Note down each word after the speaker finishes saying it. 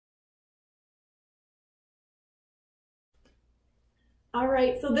All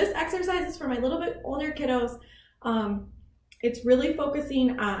right, so this exercise is for my little bit older kiddos. It's really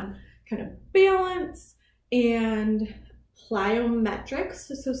focusing on kind of balance and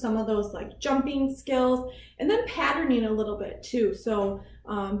plyometrics, so some of those like jumping skills, and then patterning a little bit too. So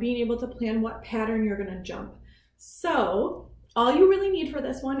being able to plan what pattern you're gonna jump. So all you really need for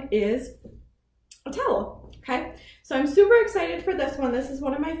this one is a towel, okay? So I'm super excited for this one. This is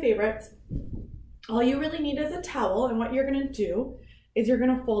one of my favorites. All you really need is a towel, and what you're gonna do is you're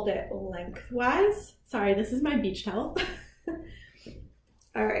gonna fold it lengthwise. Sorry, this is my beach towel.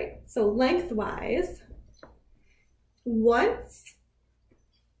 All right, so lengthwise once,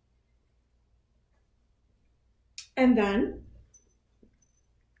 and then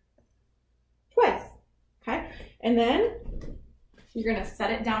twice, okay? And then you're gonna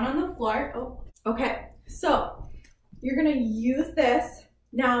set it down on the floor. Oh, okay, so you're gonna use this.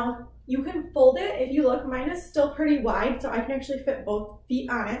 Now, you can fold it. If you look, mine is still pretty wide, so I can actually fit both feet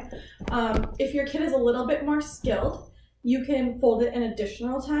on it. If your kid is a little bit more skilled, you can fold it an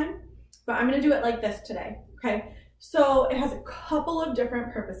additional time, but I'm gonna do it like this today, okay? So it has a couple of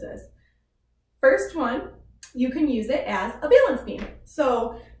different purposes. First one, you can use it as a balance beam.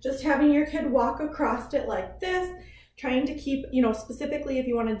 So just having your kid walk across it like this, trying to keep, you know, specifically if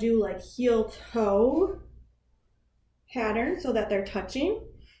you wanna do like heel toe pattern so that they're touching,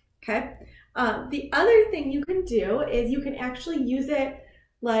 okay? The other thing you can do is you can actually use it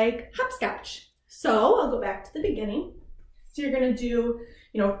like hopscotch. So I'll go back to the beginning. So you're gonna do,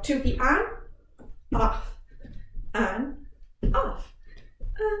 you know, 2 feet on, off, on, off,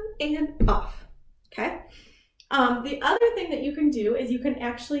 and off, okay? The other thing that you can do is you can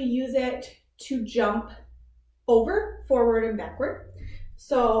actually use it to jump over, forward, and backward.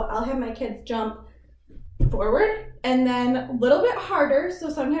 So I'll have my kids jump forward and then a little bit harder. So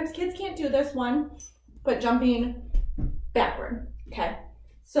sometimes kids can't do this one, but jumping backward, okay?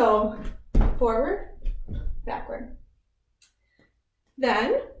 So forward, backward.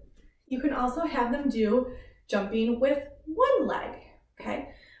 Then you can also have them do jumping with one leg, okay?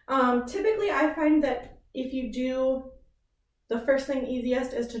 Typically I find that if you do, the first thing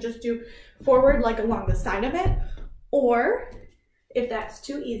easiest is to just do forward like along the side of it, or if that's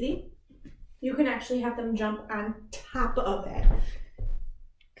too easy, you can actually have them jump on top of it,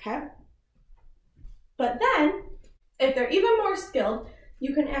 okay? But then, if they're even more skilled,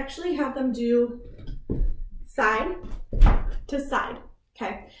 you can actually have them do side to side,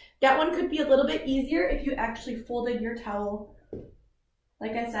 okay? That one could be a little bit easier if you actually folded your towel,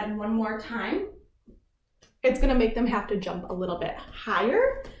 like I said, one more time. It's gonna make them have to jump a little bit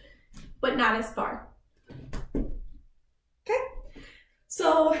higher, but not as far, okay?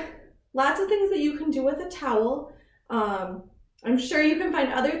 So, lots of things that you can do with a towel. I'm sure you can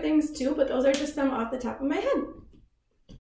find other things too, but those are just some off the top of my head.